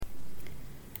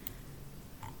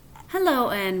Hello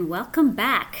and welcome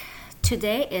back.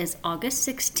 Today is August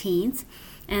 16th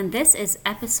and this is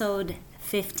episode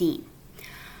 15.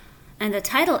 And the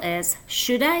title is,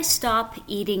 Should I Stop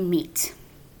Eating Meat?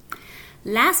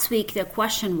 Last week the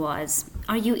question was,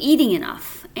 are you eating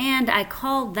enough? And I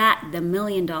called that the $1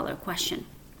 million question.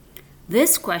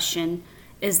 This question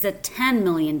is the $10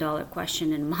 million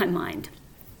question in my mind.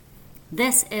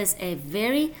 This is a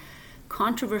very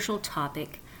controversial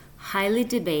topic, highly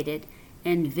debated,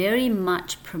 and very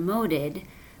much promoted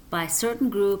by certain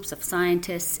groups of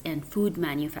scientists and food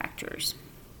manufacturers.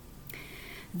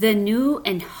 The new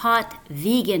and hot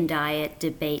vegan diet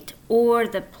debate or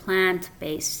the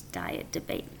plant-based diet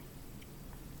debate.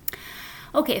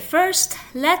 Okay, first,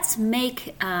 let's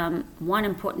make one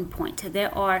important point.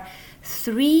 There are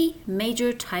three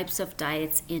major types of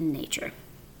diets in nature.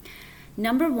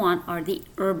 Number one are the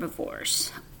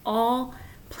herbivores, all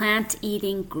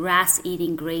plant-eating,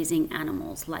 grass-eating, grazing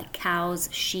animals like cows,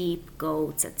 sheep,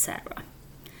 goats, etc.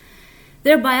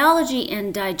 Their biology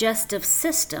and digestive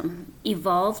system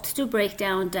evolved to break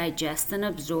down, digest, and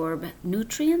absorb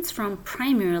nutrients from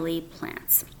primarily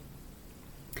plants.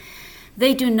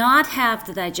 They do not have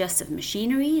the digestive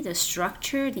machinery, the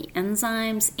structure, the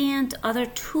enzymes, and other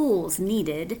tools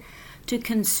needed to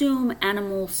consume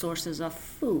animal sources of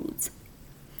foods.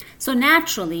 So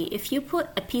naturally, if you put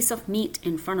a piece of meat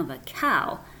in front of a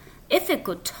cow, if it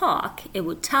could talk, it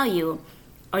would tell you,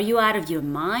 are you out of your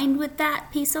mind with that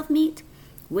piece of meat?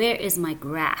 Where is my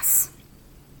grass?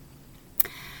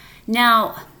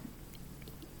 Now,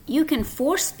 you can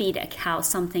force feed a cow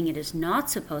something it is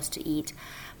not supposed to eat,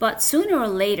 but sooner or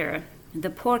later, the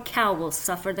poor cow will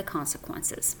suffer the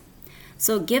consequences.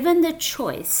 So given the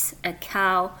choice, a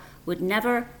cow would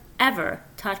never, ever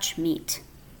touch meat.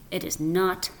 It is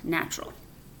not natural.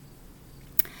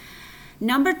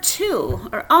 Number two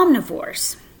are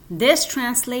omnivores. This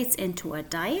translates into a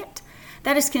diet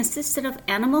that is consisted of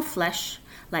animal flesh,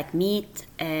 like meat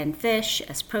and fish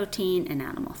as protein and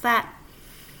animal fat,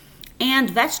 and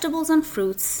vegetables and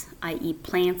fruits, i.e.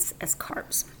 plants, as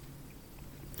carbs.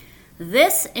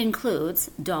 This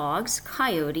includes dogs,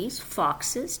 coyotes,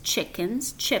 foxes,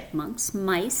 chickens, chipmunks,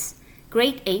 mice,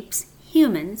 great apes,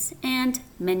 humans, and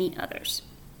many others.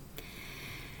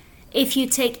 If you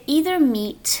take either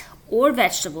meat or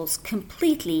vegetables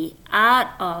completely out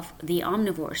of the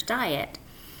omnivore's diet,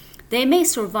 they may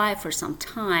survive for some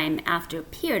time. After a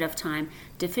period of time,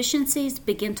 deficiencies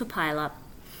begin to pile up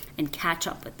and catch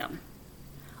up with them.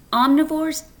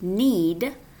 Omnivores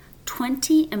need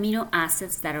 20 amino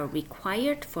acids that are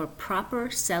required for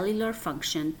proper cellular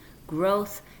function,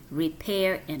 growth,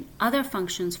 repair, and other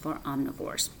functions for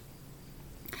omnivores.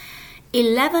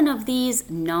 11 of these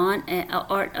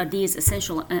these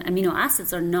essential amino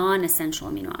acids are non-essential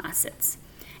amino acids,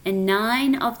 and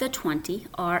 9 of the 20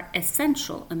 are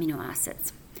essential amino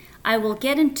acids. I will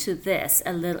get into this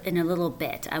in a little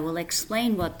bit. I will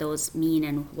explain what those mean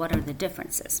and what are the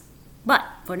differences. But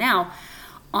for now,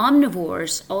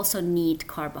 omnivores also need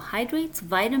carbohydrates,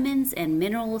 vitamins, and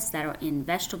minerals that are in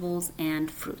vegetables and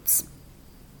fruits.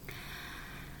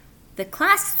 The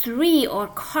class 3 are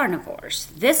carnivores.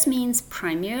 This means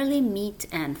primarily meat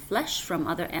and flesh from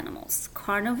other animals.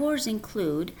 Carnivores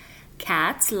include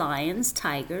cats, lions,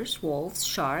 tigers, wolves,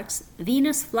 sharks,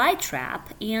 Venus flytrap,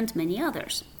 and many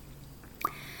others.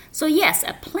 So yes,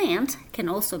 a plant can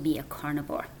also be a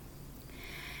carnivore.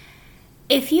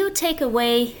 If you take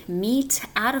away meat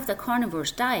out of the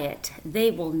carnivore's diet, they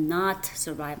will not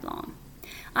survive long.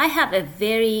 I have a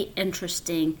very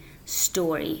interesting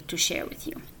story to share with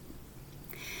you.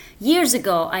 Years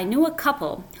ago, I knew a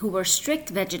couple who were strict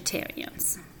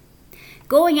vegetarians.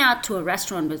 Going out to a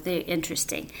restaurant was very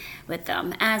interesting with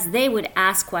them, as they would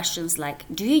ask questions like,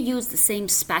 do you use the same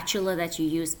spatula that you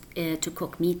use to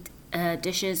cook meat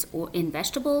dishes or in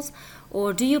vegetables?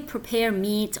 Or do you prepare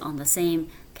meat on the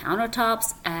same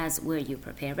countertops as where you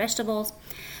prepare vegetables?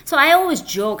 So I always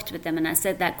joked with them, and I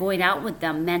said that going out with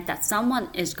them meant that someone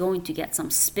is going to get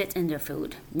some spit in their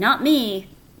food. Not me,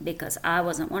 because I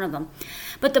wasn't one of them.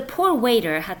 But the poor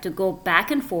waiter had to go back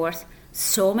and forth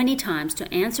so many times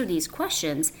to answer these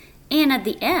questions, and at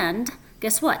the end,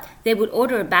 guess what? They would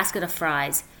order a basket of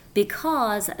fries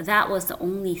because that was the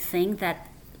only thing that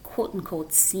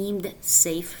quote-unquote seemed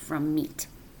safe from meat.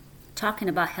 Talking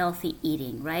about healthy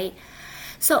eating, right?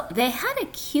 So they had a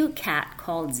cute cat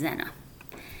called Zena,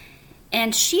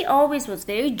 and she always was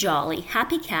very jolly,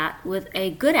 happy cat with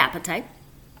a good appetite,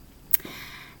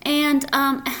 and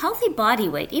a healthy body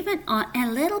weight, even a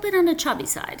little bit on the chubby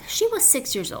side. She was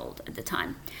 6 years old at the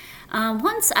time.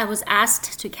 Once I was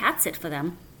asked to cat sit for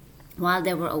them while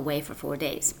they were away for 4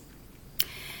 days.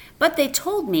 But they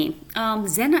told me,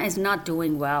 Zena is not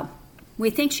doing well.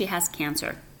 We think she has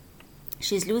cancer.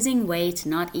 She's losing weight,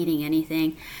 not eating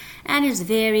anything, and is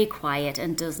very quiet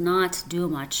and does not do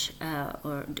much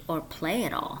or play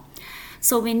at all.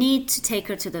 So we need to take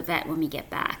her to the vet when we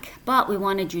get back. But we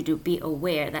wanted you to be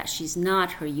aware that she's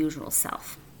not her usual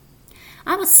self.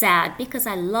 I was sad because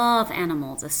I love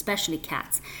animals, especially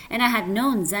cats, and I had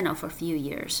known Zena for a few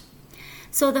years.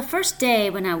 So the first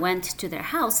day when I went to their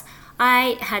house,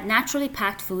 I had naturally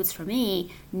packed foods for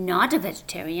me, not a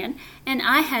vegetarian, and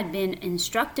I had been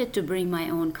instructed to bring my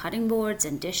own cutting boards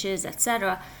and dishes,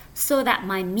 etc., so that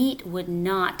my meat would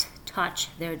not touch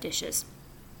their dishes.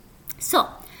 So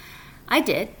I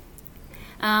did.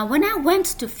 When I went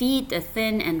to feed the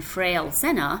thin and frail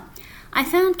Zena, I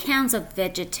found cans of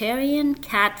vegetarian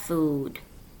cat food.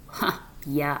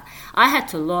 Yeah, I had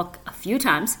to look a few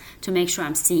times to make sure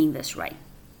I'm seeing this right.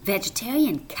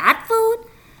 Vegetarian cat food?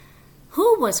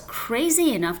 Who was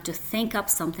crazy enough to think up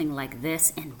something like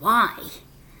this, and why?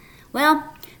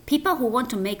 Well, people who want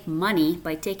to make money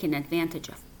by taking advantage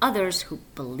of others who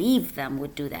believe them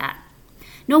would do that.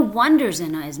 No wonder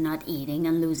Zena is not eating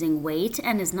and losing weight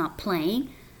and is not playing.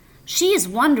 She is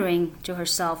wondering to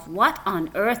herself, what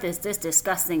on earth is this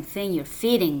disgusting thing you're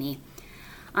feeding me?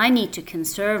 I need to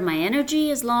conserve my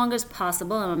energy as long as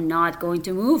possible, and I'm not going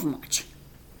to move much.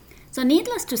 So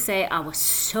needless to say, I was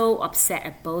so upset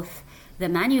at both the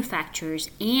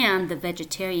manufacturers and the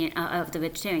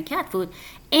vegetarian cat food,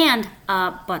 and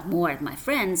but more at my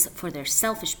friends for their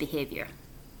selfish behavior.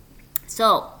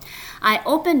 So I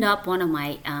opened up one of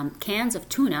my cans of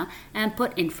tuna and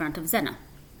put in front of Zena.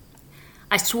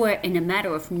 I swear in a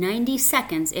matter of 90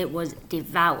 seconds it was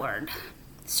devoured.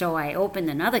 So I opened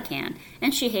another can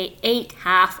and she ate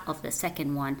half of the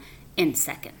second one in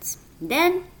seconds.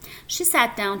 Then she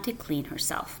sat down to clean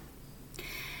herself.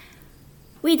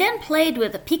 We then played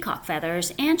with the peacock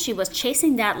feathers, and she was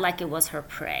chasing that like it was her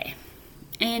prey.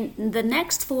 In the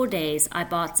next 4 days, I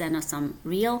bought Zena some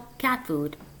real cat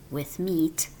food with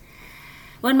meat.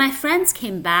 When my friends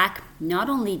came back, not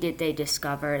only did they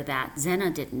discover that Zena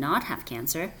did not have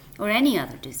cancer or any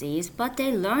other disease, but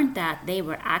they learned that they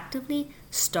were actively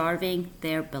starving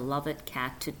their beloved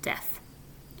cat to death.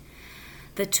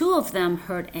 The two of them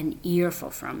heard an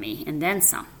earful from me, and then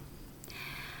some.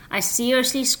 I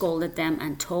seriously scolded them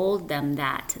and told them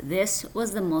that this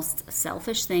was the most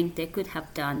selfish thing they could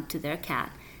have done to their cat,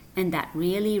 and that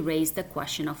really raised the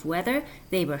question of whether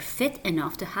they were fit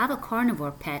enough to have a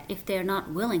carnivore pet if they're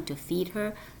not willing to feed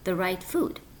her the right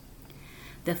food,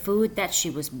 the food that she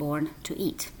was born to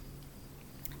eat.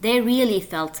 They really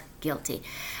felt guilty,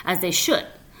 as they should,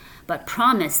 but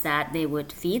promised that they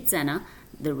would feed Zena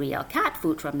the real cat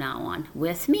food from now on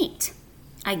with meat.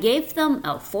 I gave them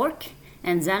a fork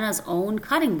and Zena's own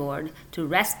cutting board to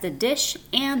rest the dish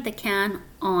and the can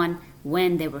on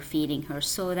when they were feeding her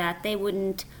so that they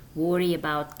wouldn't worry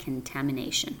about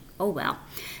contamination. Oh well,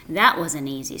 that was an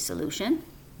easy solution.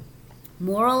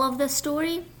 Moral of the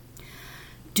story?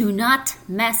 Do not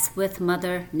mess with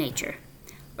Mother Nature.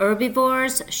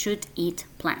 Herbivores should eat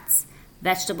plants,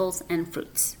 vegetables, and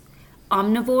fruits.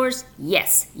 Omnivores,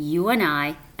 yes, you and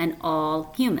I and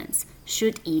all humans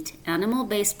should eat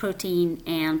animal-based protein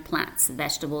and plants,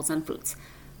 vegetables, and fruits.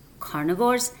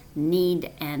 Carnivores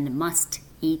need and must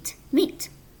eat meat.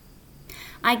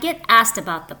 I get asked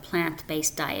about the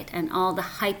plant-based diet and all the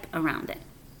hype around it.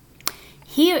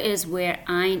 Here is where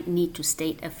I need to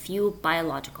state a few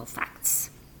biological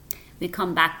facts. We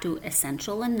come back to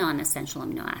essential and non-essential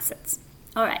amino acids.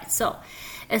 All right, so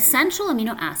essential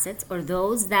amino acids are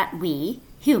those that we,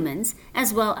 humans,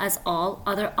 as well as all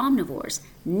other omnivores,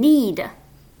 need,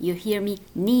 you hear me,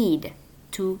 need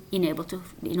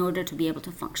in order to be able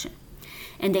to function.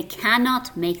 And we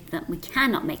cannot make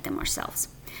them ourselves.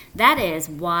 That is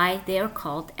why they are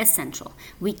called essential.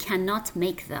 We cannot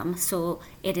make them, so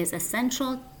it is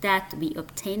essential that we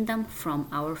obtain them from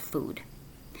our food.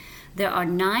 There are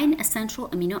 9 essential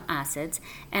amino acids,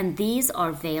 and these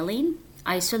are valine,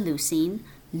 isoleucine,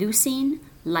 leucine,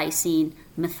 lysine,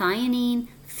 methionine,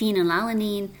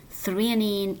 phenylalanine,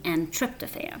 threonine, and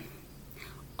tryptophan.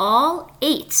 All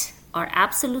 8 are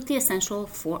absolutely essential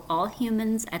for all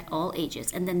humans at all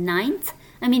ages, and the 9th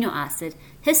amino acid,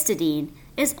 histidine,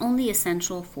 is only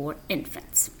essential for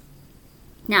infants.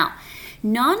 Now,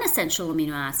 non-essential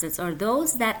amino acids are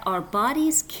those that our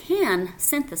bodies can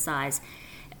synthesize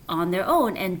on their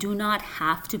own and do not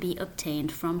have to be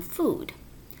obtained from food.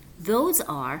 Those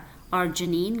are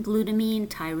arginine, glutamine,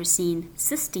 tyrosine,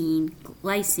 cysteine,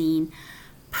 glycine,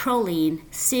 proline,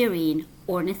 serine,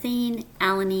 ornithine,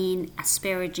 alanine,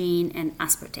 asparagine, and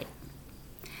aspartate.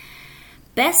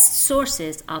 Best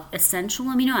sources of essential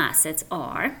amino acids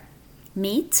are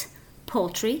meat,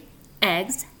 poultry,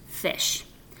 eggs, fish.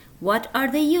 What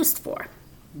are they used for?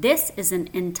 This is an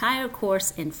entire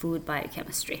course in food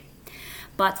biochemistry,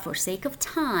 but for sake of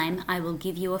time, I will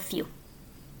give you a few.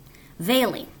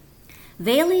 Valine.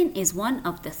 Valine is one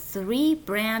of the 3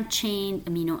 branch-chain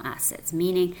amino acids,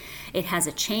 meaning it has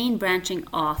a chain branching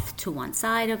off to one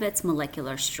side of its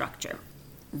molecular structure.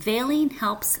 Valine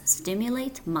helps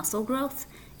stimulate muscle growth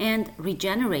and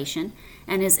regeneration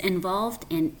and is involved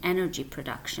in energy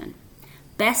production.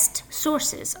 Best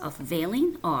sources of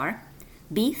valine are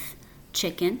beef,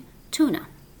 chicken, tuna.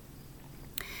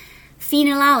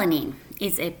 Phenylalanine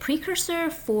is a precursor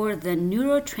for the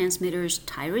neurotransmitters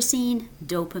tyrosine,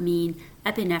 dopamine,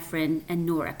 epinephrine, and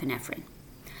norepinephrine.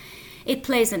 It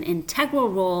plays an integral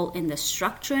role in the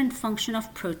structure and function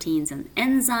of proteins and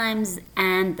enzymes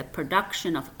and the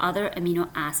production of other amino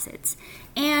acids,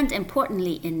 and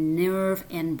importantly in nerve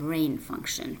and brain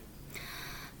function.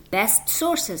 Best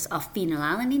sources of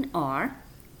phenylalanine are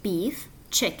beef,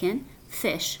 chicken,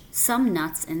 fish, some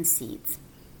nuts and seeds.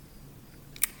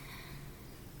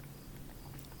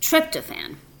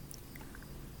 Tryptophan.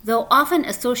 Though often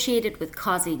associated with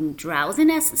causing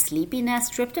drowsiness, sleepiness,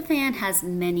 tryptophan has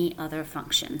many other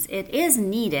functions. It is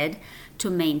needed to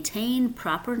maintain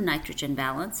proper nitrogen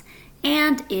balance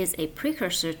and is a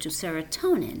precursor to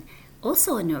serotonin,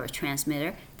 also a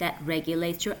neurotransmitter that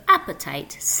regulates your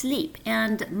appetite, sleep,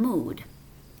 and mood.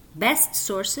 Best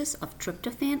sources of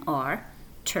tryptophan are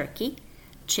turkey,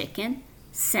 chicken,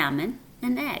 salmon,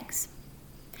 and eggs.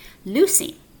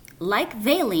 Leucine. Like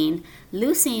valine,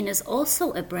 leucine is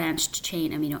also a branched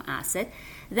chain amino acid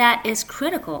that is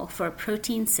critical for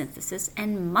protein synthesis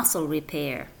and muscle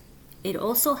repair. It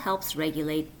also helps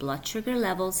regulate blood sugar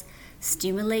levels,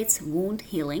 stimulates wound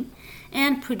healing,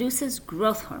 and produces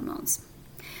growth hormones.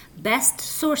 Best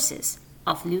sources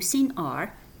of leucine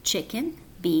are chicken,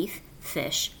 beef,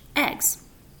 fish, eggs.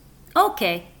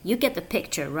 Okay, you get the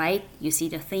picture, right? You see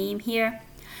the theme here?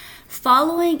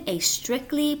 Following a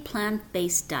strictly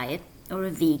plant-based diet or a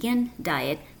vegan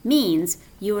diet means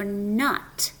you're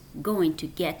not going to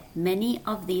get many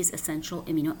of these essential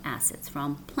amino acids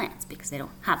from plants because they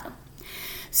don't have them.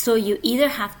 So you either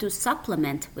have to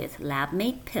supplement with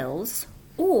lab-made pills,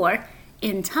 or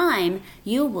in time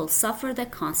you will suffer the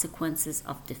consequences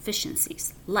of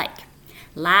deficiencies like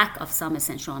lack of some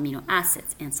essential amino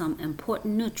acids and some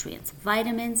important nutrients,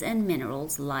 vitamins and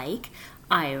minerals like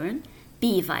iron,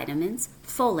 B vitamins,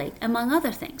 folate, among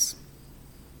other things.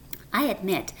 I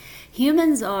admit,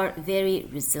 humans are very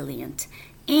resilient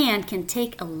and can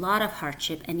take a lot of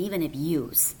hardship and even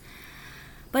abuse.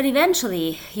 But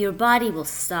eventually, your body will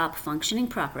stop functioning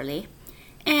properly,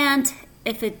 and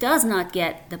if it does not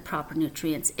get the proper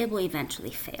nutrients, it will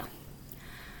eventually fail.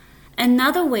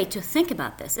 Another way to think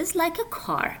about this is like a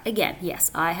car. Again, yes,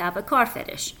 I have a car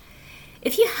fetish.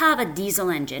 If you have a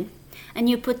diesel engine and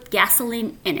you put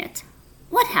gasoline in it,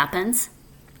 what happens?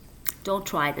 Don't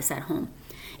try this at home.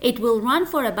 It will run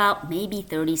for about maybe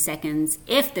 30 seconds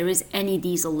if there is any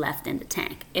diesel left in the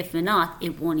tank. If not,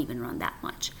 it won't even run that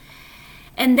much.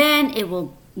 And then it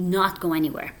will not go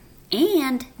anywhere.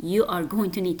 And you are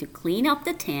going to need to clean up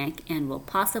the tank and will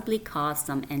possibly cause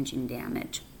some engine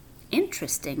damage.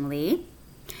 Interestingly,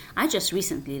 I just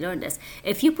recently learned this.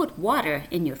 If you put water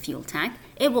in your fuel tank,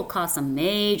 it will cause some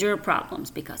major problems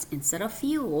because instead of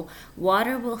fuel,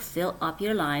 water will fill up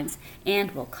your lines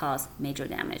and will cause major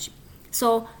damage.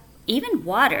 So even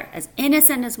water, as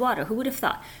innocent as water, who would have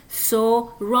thought?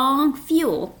 So wrong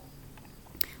fuel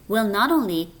will not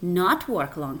only not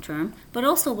work long term, but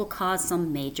also will cause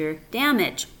some major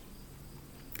damage.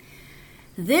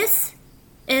 This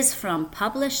is from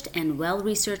published and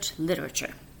well-researched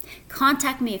literature.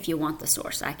 Contact me if you want the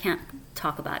source. I can't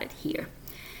talk about it here.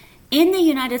 In the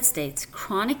United States,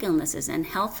 chronic illnesses and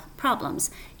health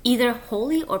problems, either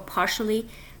wholly or partially,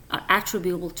 are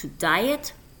attributable to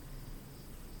diet.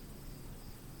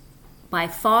 By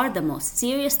far the most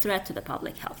serious threat to the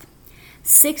public health.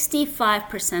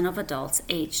 65% of adults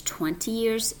aged 20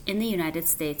 years in the United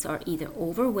States are either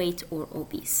overweight or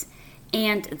obese,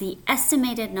 and the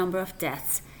estimated number of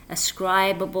deaths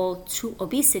ascribable to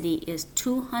obesity is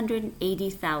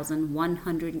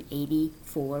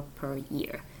 280,184 per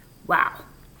year. Wow.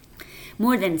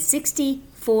 More than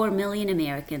 64 million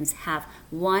Americans have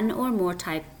one or more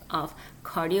type of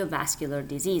cardiovascular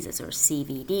diseases, or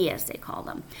CVD as they call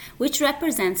them, which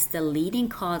represents the leading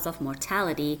cause of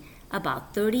mortality,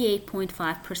 about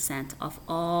 38.5% of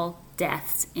all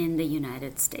deaths in the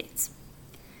United States.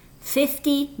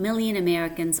 50 million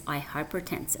Americans are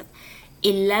hypertensive.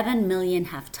 11 million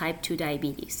have type 2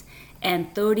 diabetes,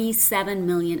 and 37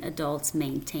 million adults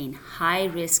maintain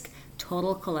high-risk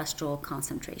total cholesterol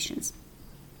concentrations.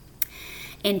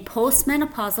 In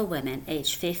postmenopausal women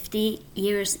aged 50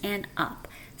 years and up,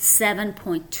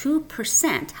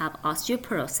 7.2% have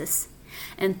osteoporosis,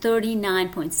 and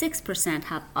 39.6%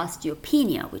 have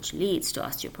osteopenia, which leads to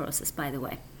osteoporosis, by the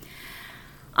way.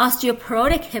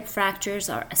 Osteoporotic hip fractures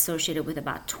are associated with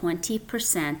about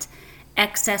 20%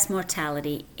 excess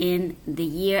mortality in the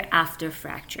year after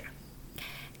fracture.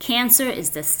 Cancer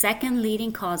is the second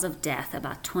leading cause of death,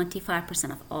 about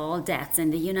 25% of all deaths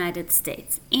in the United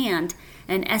States, and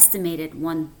an estimated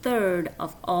 1/3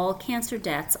 of all cancer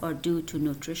deaths are due to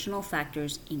nutritional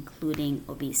factors, including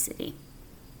obesity.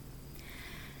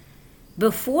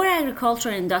 Before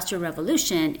agricultural and industrial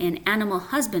revolution in animal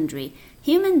husbandry,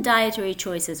 human dietary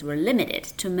choices were limited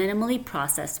to minimally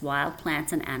processed wild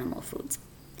plants and animal foods.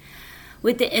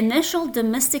 With the initial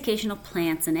domestication of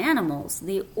plants and animals,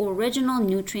 the original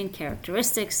nutrient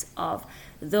characteristics of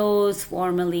those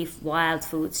formerly wild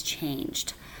foods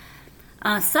changed.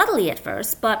 Subtly at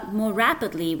first, but more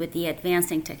rapidly with the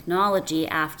advancing technology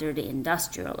after the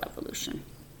Industrial Revolution.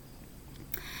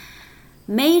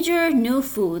 Major new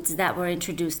foods that were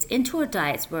introduced into our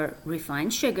diets were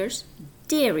refined sugars,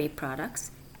 dairy products,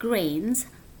 grains,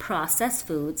 processed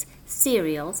foods,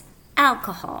 cereals,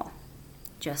 alcohol,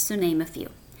 just to name a few.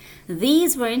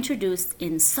 These were introduced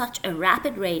in such a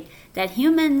rapid rate that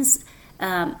humans,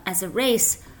 as a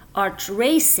race, are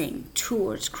racing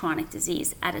towards chronic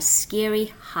disease at a scary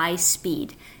high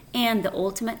speed. And the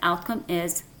ultimate outcome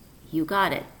is, you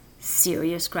got it,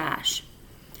 serious crash.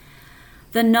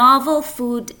 The novel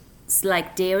foods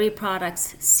like dairy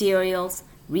products, cereals,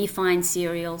 refined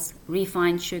sugars,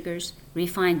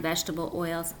 refined vegetable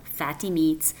oils, fatty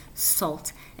meats,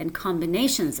 salt, and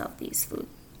combinations of these foods,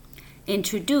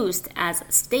 introduced as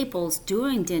staples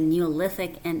during the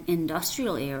Neolithic and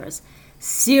industrial eras,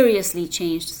 seriously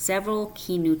changed several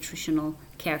key nutritional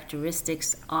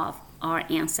characteristics of our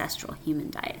ancestral human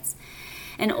diets,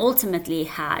 and ultimately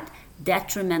had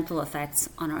detrimental effects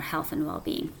on our health and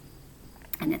well-being.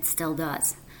 And it still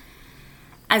does.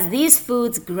 As these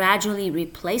foods gradually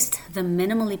replaced the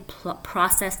minimally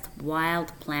processed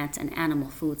wild plant and animal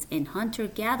foods in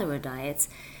hunter-gatherer diets,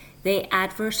 they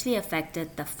adversely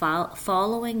affected the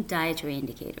following dietary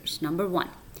indicators. Number 1,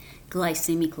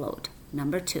 glycemic load.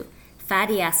 Number 2,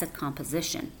 fatty acid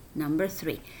composition. Number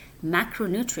 3,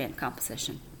 macronutrient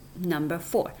composition. Number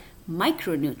 4,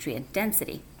 micronutrient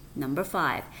density. Number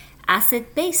 5,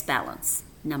 acid-base balance.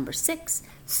 Number 6,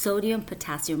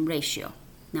 sodium-potassium ratio.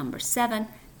 Number 7,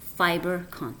 fiber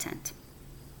content.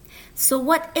 So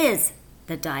what is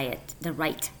the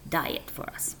right diet for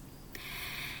us?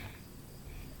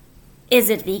 Is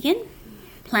it vegan,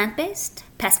 plant-based,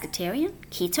 pescatarian,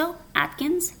 keto,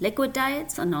 Atkins, liquid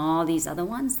diets, and all these other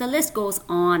ones? The list goes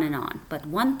on and on, but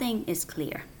one thing is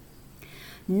clear.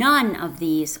 None of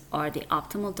these are the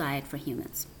optimal diet for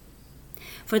humans.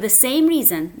 For the same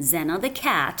reason, Zena the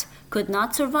cat could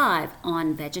not survive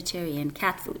on vegetarian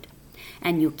cat food,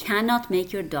 and you cannot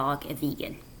make your dog a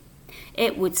vegan.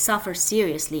 It would suffer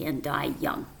seriously and die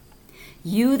young.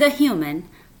 You, the human,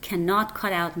 cannot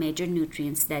cut out major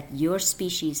nutrients that your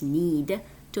species need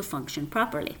to function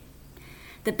properly.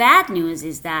 The bad news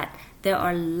is that there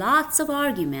are lots of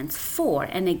arguments for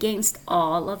and against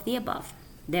all of the above.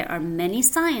 There are many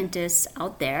scientists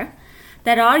out there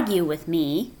that argue with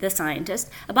me, the scientist,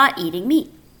 about eating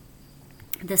meat.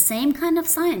 The same kind of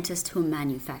scientist who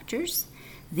manufactures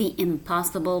the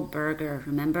Impossible Burger.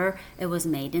 Remember, it was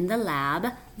made in the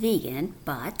lab, vegan,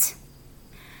 but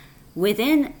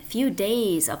within a few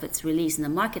days of its release in the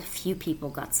market, few people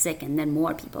got sick, and then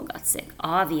more people got sick,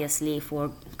 obviously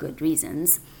for good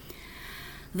reasons.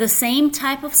 The same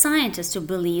type of scientist who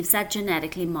believes that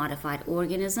genetically modified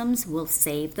organisms will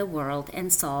save the world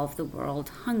and solve the world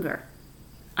hunger.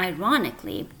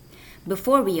 Ironically,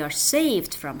 before we are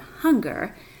saved from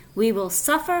hunger, we will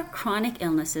suffer chronic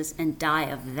illnesses and die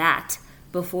of that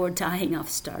before dying of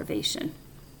starvation.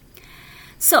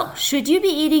 So, should you be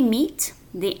eating meat?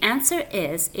 The answer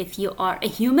is, if you are a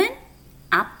human,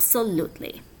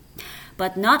 absolutely.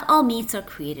 But not all meats are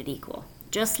created equal.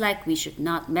 Just like we should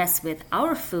not mess with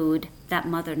our food that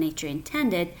Mother Nature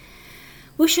intended,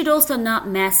 we should also not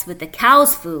mess with the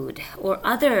cow's food or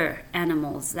other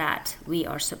animals that we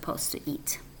are supposed to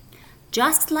eat.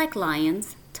 Just like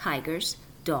lions, tigers,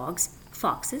 dogs,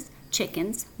 foxes,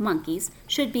 chickens, monkeys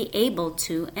should be able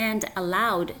to and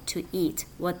allowed to eat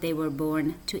what they were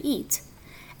born to eat.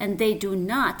 And they do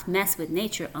not mess with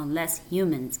nature unless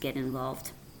humans get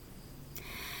involved.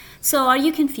 So are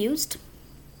you confused?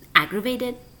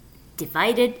 Aggravated?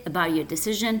 divided about your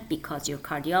decision because your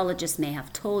cardiologist may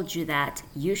have told you that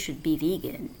you should be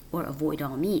vegan or avoid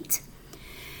all meat.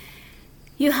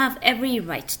 You have every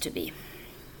right to be.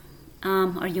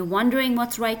 Are you wondering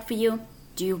what's right for you?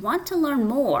 Do you want to learn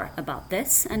more about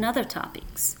this and other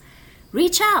topics?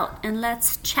 Reach out and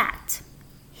let's chat.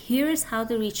 Here's how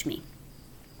to reach me.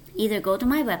 Either go to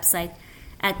my website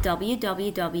at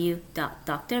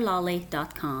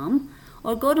www.drlale.com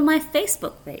or go to my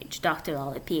Facebook page, Dr.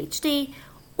 Lale PhD,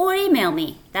 or email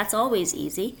me. That's always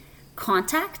easy.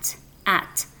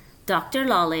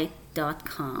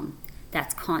 contact@drlaleh.com.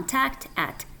 That's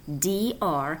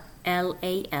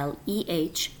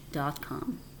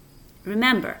contact@drlaleh.com.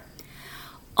 Remember,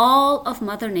 all of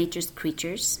Mother Nature's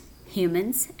creatures,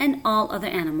 humans, and all other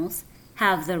animals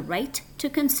have the right to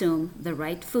consume the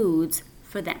right foods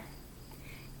for them.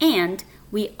 And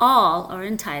we all are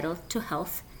entitled to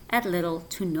health at little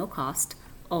to no cost,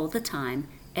 all the time,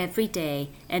 every day,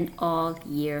 and all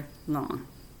year long.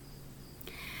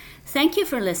 Thank you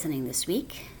for listening this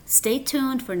week. Stay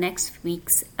tuned for next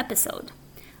week's episode.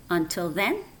 Until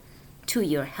then, to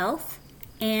your health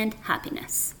and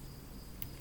happiness.